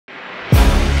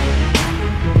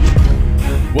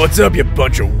What's up, you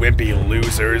bunch of wimpy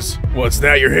losers? What's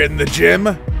that, you're hitting the gym?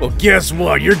 Well, guess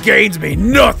what? Your gains mean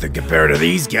nothing compared to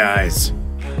these guys.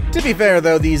 To be fair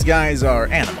though, these guys are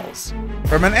animals.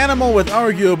 From an animal with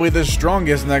arguably the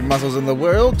strongest neck muscles in the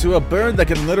world to a bird that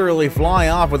can literally fly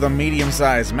off with a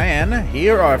medium-sized man,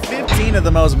 here are 15 of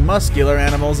the most muscular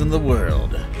animals in the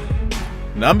world.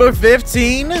 Number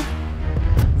 15,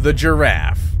 the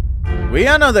giraffe. We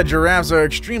all know that giraffes are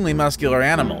extremely muscular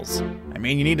animals. I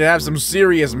mean, you need to have some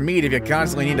serious meat if you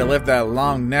constantly need to lift that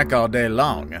long neck all day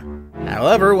long.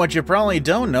 However, what you probably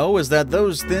don't know is that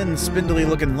those thin,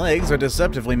 spindly-looking legs are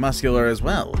deceptively muscular as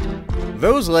well.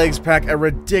 Those legs pack a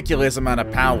ridiculous amount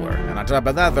of power, and on top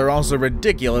of that, they're also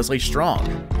ridiculously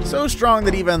strong. So strong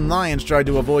that even lions try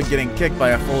to avoid getting kicked by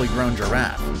a fully grown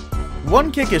giraffe.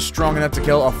 One kick is strong enough to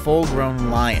kill a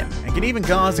full-grown lion, and can even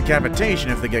cause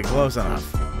decapitation if they get close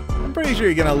enough. I'm pretty sure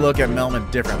you're gonna look at Melman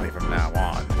differently from now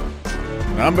on.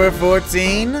 Number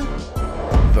 14,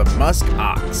 the musk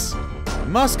ox.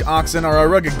 Musk oxen are a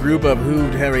rugged group of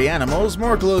hooved hairy animals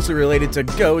more closely related to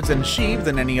goats and sheep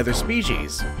than any other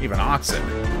species, even oxen.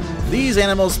 These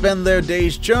animals spend their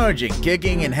days charging,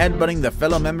 kicking, and headbutting the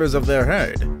fellow members of their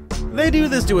herd. They do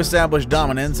this to establish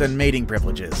dominance and mating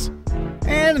privileges.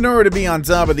 And in order to be on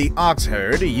top of the ox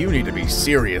herd, you need to be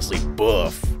seriously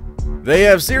buff. They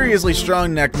have seriously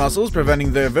strong neck muscles,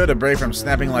 preventing their vertebrae from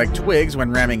snapping like twigs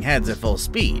when ramming heads at full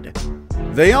speed.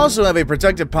 They also have a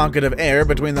protective pocket of air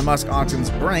between the musk oxen's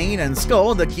brain and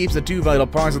skull that keeps the two vital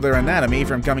parts of their anatomy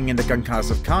from coming into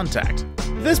concussive contact.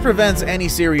 This prevents any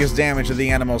serious damage to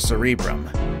the animal's cerebrum.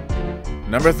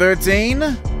 Number 13,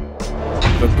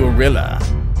 the gorilla.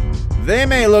 They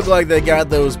may look like they got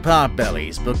those pot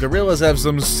bellies, but gorillas have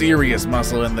some serious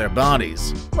muscle in their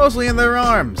bodies, mostly in their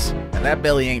arms, and that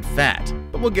belly ain't fat,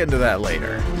 but we'll get into that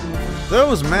later.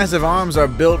 Those massive arms are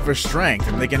built for strength,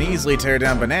 and they can easily tear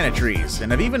down banana trees,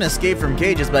 and have even escaped from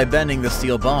cages by bending the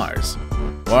steel bars.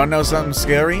 Wanna know something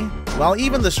scary? While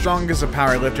even the strongest of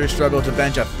powerlifters struggle to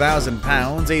bench 1,000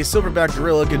 pounds, a silverback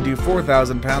gorilla can do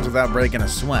 4,000 pounds without breaking a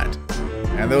sweat.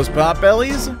 And those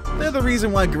potbellies? They're the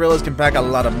reason why gorillas can pack a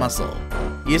lot of muscle.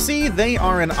 You see, they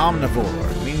are an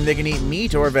omnivore, meaning they can eat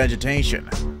meat or vegetation.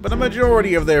 But a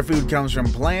majority of their food comes from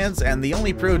plants, and the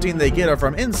only protein they get are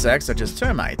from insects such as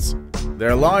termites.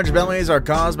 Their large bellies are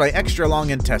caused by extra long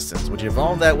intestines, which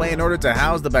evolved that way in order to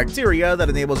house the bacteria that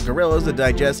enables gorillas to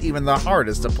digest even the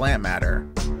hardest of plant matter.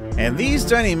 And these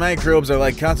tiny microbes are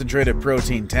like concentrated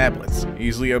protein tablets,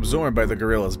 easily absorbed by the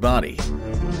gorilla's body.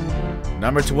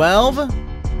 Number 12,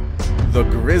 the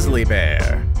grizzly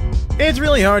bear. It's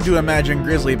really hard to imagine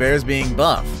grizzly bears being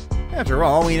buff. After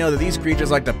all, we know that these creatures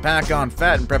like to pack on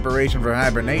fat in preparation for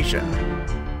hibernation.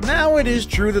 Now, it is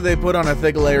true that they put on a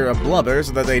thick layer of blubber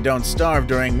so that they don't starve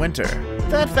during winter.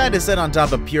 That fat is set on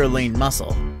top of pure lean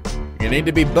muscle. You need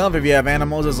to be buff if you have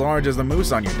animals as large as the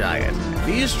moose on your diet.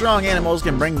 These strong animals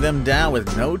can bring them down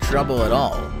with no trouble at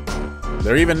all.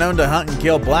 They're even known to hunt and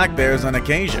kill black bears on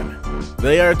occasion.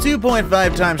 They are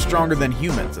 2.5 times stronger than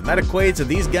humans, and that equates to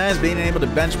these guys being able to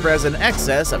bench press in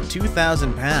excess of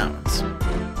 2,000 pounds.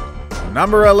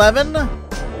 Number 11,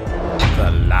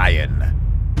 the lion.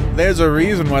 There's a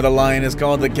reason why the lion is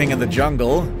called the king of the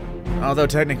jungle, although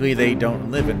technically they don't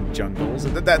live in jungles.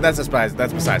 That's besides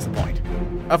the point.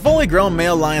 A fully grown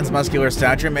male lion's muscular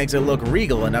stature makes it look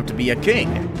regal enough to be a king,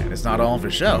 and it's not all for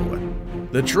show.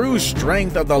 The true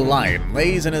strength of the lion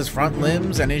lays in his front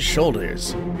limbs and his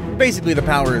shoulders. Basically, the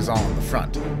power is all in the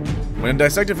front. When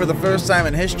dissected for the first time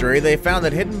in history, they found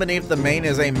that hidden beneath the mane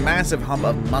is a massive hump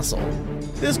of muscle.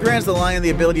 This grants the lion the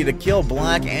ability to kill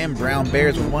black and brown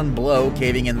bears with one blow,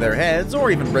 caving in their heads or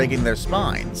even breaking their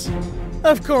spines.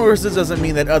 Of course, this doesn't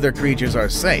mean that other creatures are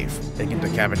safe. They can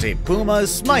decapitate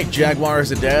pumas, smite jaguars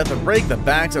to death, break the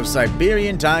backs of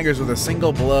Siberian tigers with a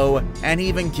single blow, and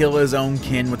even kill his own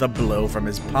kin with a blow from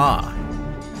his paw.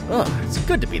 Ugh, it's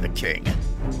good to be the king.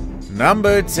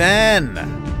 Number 10,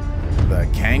 the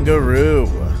kangaroo.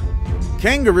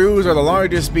 Kangaroos are the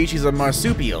largest species of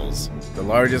marsupials. The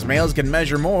largest males can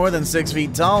measure more than 6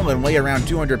 feet tall and weigh around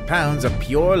 200 pounds of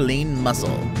pure lean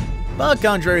muscle. But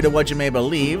contrary to what you may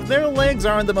believe, their legs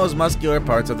aren't the most muscular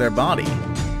parts of their body.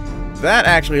 That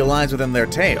actually lies within their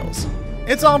tails.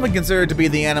 It's often considered to be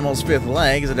the animal's fifth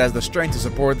leg, as it has the strength to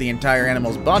support the entire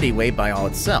animal's body weight by all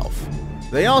itself.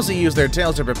 They also use their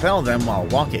tails to propel them while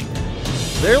walking.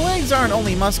 Their legs aren't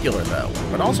only muscular though,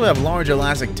 but also have large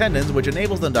elastic tendons which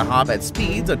enables them to hop at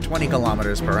speeds of 20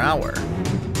 kilometers per hour.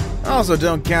 Also,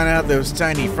 don't count out those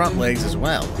tiny front legs as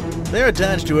well. They're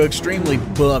attached to extremely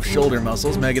buff shoulder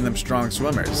muscles, making them strong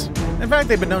swimmers. In fact,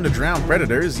 they've been known to drown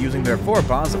predators using their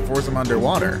forepaws to force them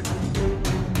underwater.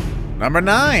 Number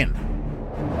 9.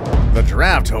 The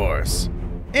draft horse.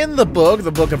 In the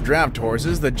book of Draft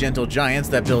Horses, The Gentle Giants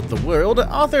That Built the World,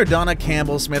 author Donna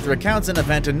Campbell Smith recounts an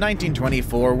event in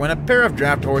 1924 when a pair of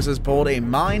draft horses pulled a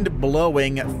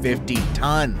mind-blowing 50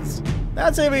 tons.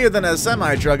 That's heavier than a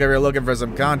semi-truck if you're looking for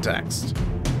some context.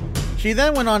 She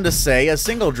then went on to say a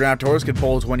single draft horse could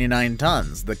pull 29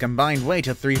 tons, the combined weight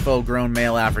of 3 full-grown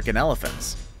male African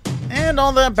elephants. And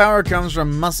all that power comes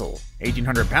from muscle,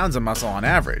 1,800 pounds of muscle on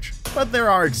average, but there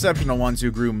are exceptional ones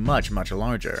who grew much, much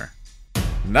larger.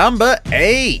 Number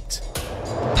 8.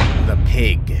 The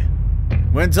pig.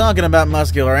 When talking about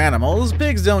muscular animals,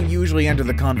 pigs don't usually enter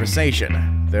the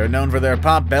conversation. They're known for their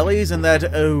pot bellies and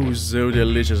that oh so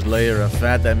delicious layer of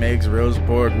fat that makes roast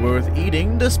pork worth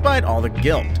eating despite all the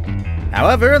guilt.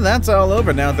 However, that's all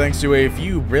over now thanks to a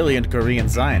few brilliant Korean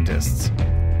scientists.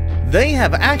 They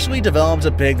have actually developed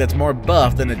a pig that's more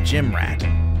buff than a gym rat.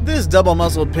 This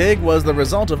double-muscled pig was the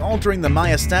result of altering the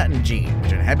myostatin gene,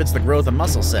 which inhibits the growth of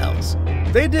muscle cells.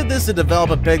 They did this to develop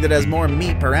a pig that has more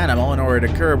meat per animal in order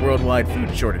to curb worldwide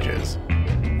food shortages.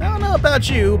 I don't know about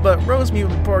you, but roast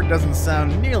mutant pork doesn't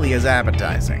sound nearly as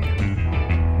appetizing.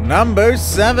 Number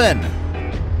 7.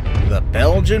 The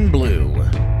Belgian Blue.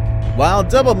 While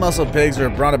double-muscled pigs were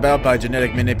brought about by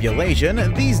genetic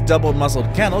manipulation, these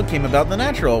double-muscled cattle came about the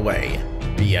natural way,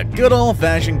 via good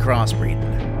old-fashioned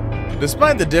crossbreeding.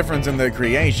 Despite the difference in their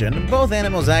creation, both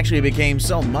animals actually became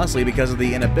so muscly because of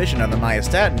the inhibition of the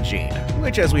myostatin gene,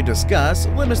 which, as we discussed,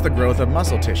 limits the growth of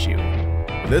muscle tissue.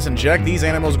 With this in check, these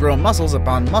animals grow muscles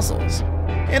upon muscles.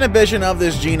 Inhibition of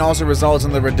this gene also results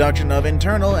in the reduction of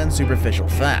internal and superficial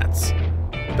fats.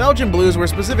 Belgian Blues were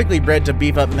specifically bred to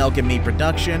beef up milk and meat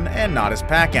production, and not as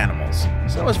pack animals.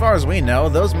 So as far as we know,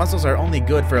 those muscles are only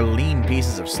good for lean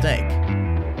pieces of steak.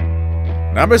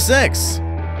 Number 6.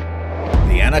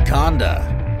 The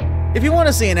anaconda. If you want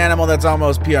to see an animal that's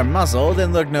almost pure muscle,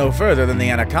 then look no further than the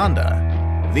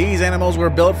anaconda. These animals were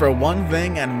built for one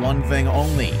thing and one thing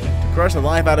only, to crush the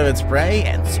life out of its prey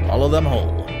and swallow them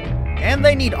whole. And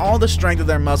they need all the strength that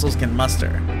their muscles can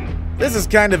muster. This is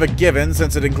kind of a given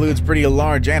since it includes pretty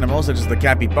large animals such as the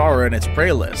capybara in its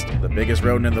prey list, the biggest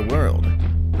rodent in the world.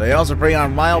 They also prey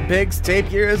on wild pigs,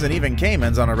 tapirs, and even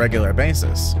caimans on a regular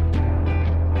basis.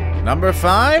 Number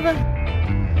 5.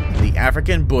 The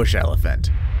African bush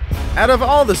elephant. Out of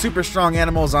all the super strong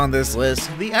animals on this list,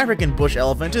 the African bush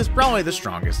elephant is probably the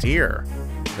strongest here.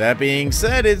 That being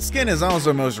said, its skin is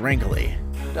also most wrinkly.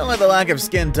 Don't let the lack of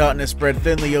skin tautness spread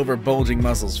thinly over bulging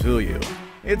muscles fool you.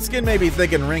 Its skin may be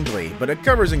thick and wrinkly, but it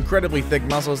covers incredibly thick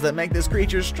muscles that make this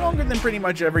creature stronger than pretty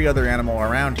much every other animal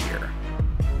around here.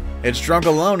 Its trunk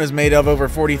alone is made of over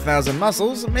 40,000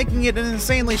 muscles, making it an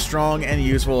insanely strong and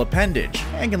useful appendage,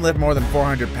 and can lift more than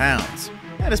 400 pounds.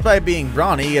 And despite being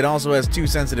brawny, it also has 2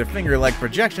 sensitive finger-like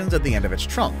projections at the end of its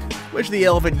trunk, which the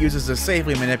elephant uses to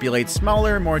safely manipulate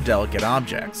smaller, more delicate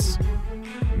objects.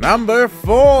 Number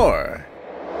 4.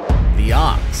 The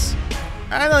ox.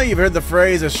 I know you've heard the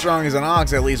phrase as strong as an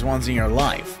ox at least once in your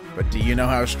life, but do you know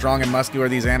how strong and muscular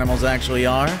these animals actually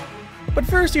are? But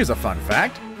first, here's a fun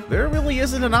fact. There really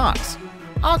isn't an ox.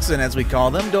 Oxen, as we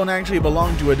call them, don't actually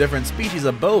belong to a different species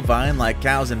of bovine like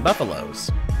cows and buffaloes.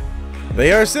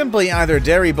 They are simply either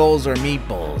dairy bulls or meat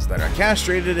bulls that are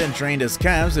castrated and trained as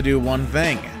calves to do one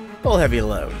thing: pull heavy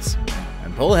loads.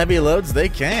 And pull heavy loads they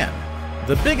can.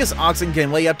 The biggest oxen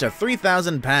can weigh up to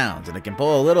 3,000 pounds, and it can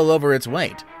pull a little over its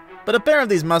weight. But a pair of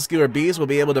these muscular beasts will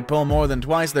be able to pull more than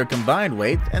twice their combined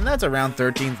weight, and that's around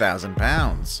 13,000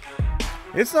 pounds.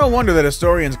 It's no wonder that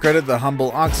historians credit the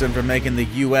humble oxen for making the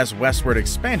US westward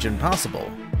expansion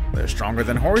possible. They're stronger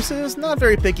than horses, not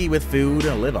very picky with food,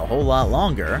 live a whole lot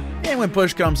longer, and when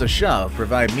push comes to shove,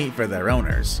 provide meat for their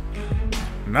owners.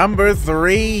 Number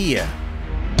 3.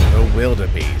 The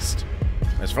wildebeest.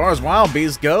 As far as wild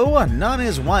beasts go, none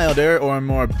is wilder or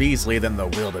more beastly than the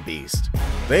wildebeest.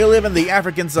 They live in the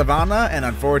African savanna, and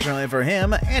unfortunately for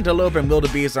him, antelope and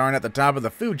wildebeest aren't at the top of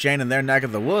the food chain in their neck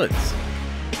of the woods.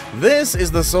 This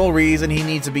is the sole reason he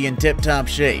needs to be in tip-top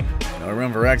shape. No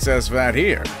room for excess fat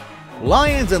here.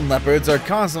 Lions and leopards are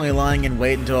constantly lying in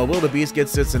wait until a wildebeest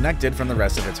gets disconnected from the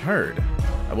rest of its herd.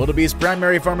 A wildebeest's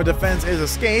primary form of defense is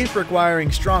escape,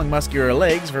 requiring strong muscular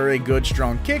legs for a good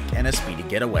strong kick and a speedy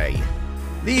getaway.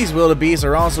 These wildebeests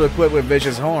are also equipped with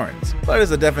vicious horns, but it's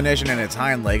the definition in its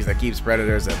hind legs that keeps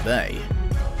predators at bay.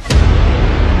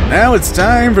 Now it's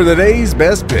time for today's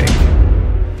best pick.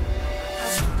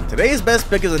 Today's best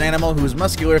pick is an animal whose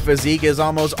muscular physique is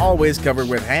almost always covered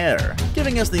with hair,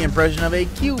 giving us the impression of a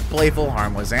cute, playful,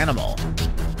 harmless animal.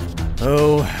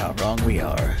 Oh, how wrong we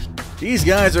are. These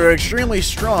guys are extremely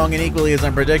strong and equally as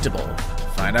unpredictable.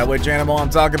 Find out which animal I'm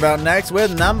talking about next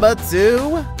with number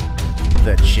 2,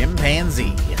 the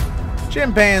chimpanzee.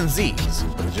 Chimpanzees,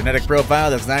 with a genetic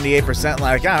profile that's 98%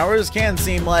 like ours, can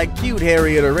seem like cute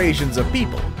hairy iterations of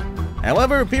people.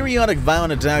 However, periodic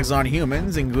violent attacks on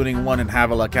humans, including one in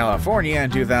Havilah, California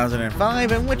in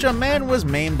 2005, in which a man was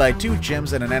maimed by 2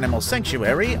 chimps in an animal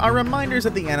sanctuary, are reminders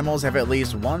that the animals have at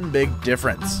least one big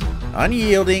difference: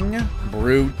 unyielding,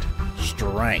 brute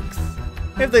strength.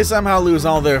 If they somehow lose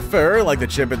all their fur, like the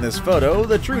chimp in this photo,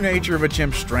 the true nature of a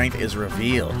chimp's strength is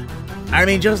revealed. I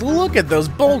mean, just look at those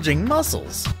bulging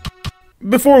muscles!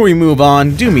 Before we move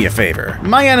on, do me a favor.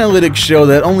 My analytics show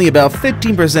that only about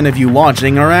 15% of you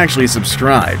watching are actually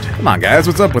subscribed. Come on guys,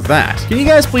 what's up with that? Can you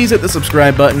guys please hit the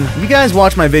subscribe button? You guys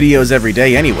watch my videos every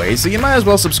day anyway, so you might as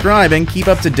well subscribe and keep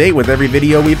up to date with every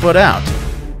video we put out.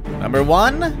 Number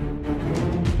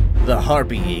 1. The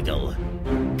harpy eagle.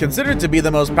 Considered to be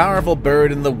the most powerful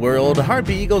bird in the world,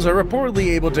 harpy eagles are reportedly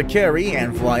able to carry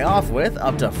and fly off with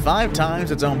up to 5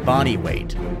 times its own body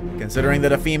weight. Considering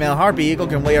that a female harpy eagle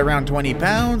can weigh around 20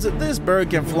 pounds, this bird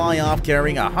can fly off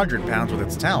carrying 100 pounds with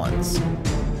its talons.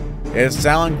 Its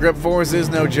talon grip force is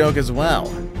no joke as well.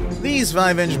 These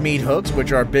 5-inch meat hooks,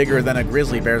 which are bigger than a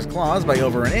grizzly bear's claws by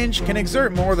over an inch, can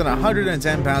exert more than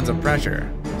 110 pounds of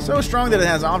pressure, so strong that it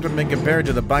has often been compared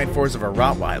to the bite force of a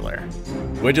Rottweiler.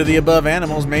 Which of the above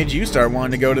animals made you start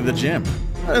wanting to go to the gym?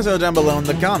 Let us know down below in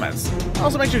the comments.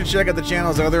 Also make sure to check out the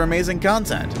channel's other amazing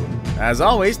content. As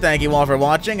always, thank you all for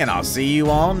watching, and I'll see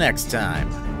you all next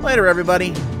time. Later,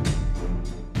 everybody!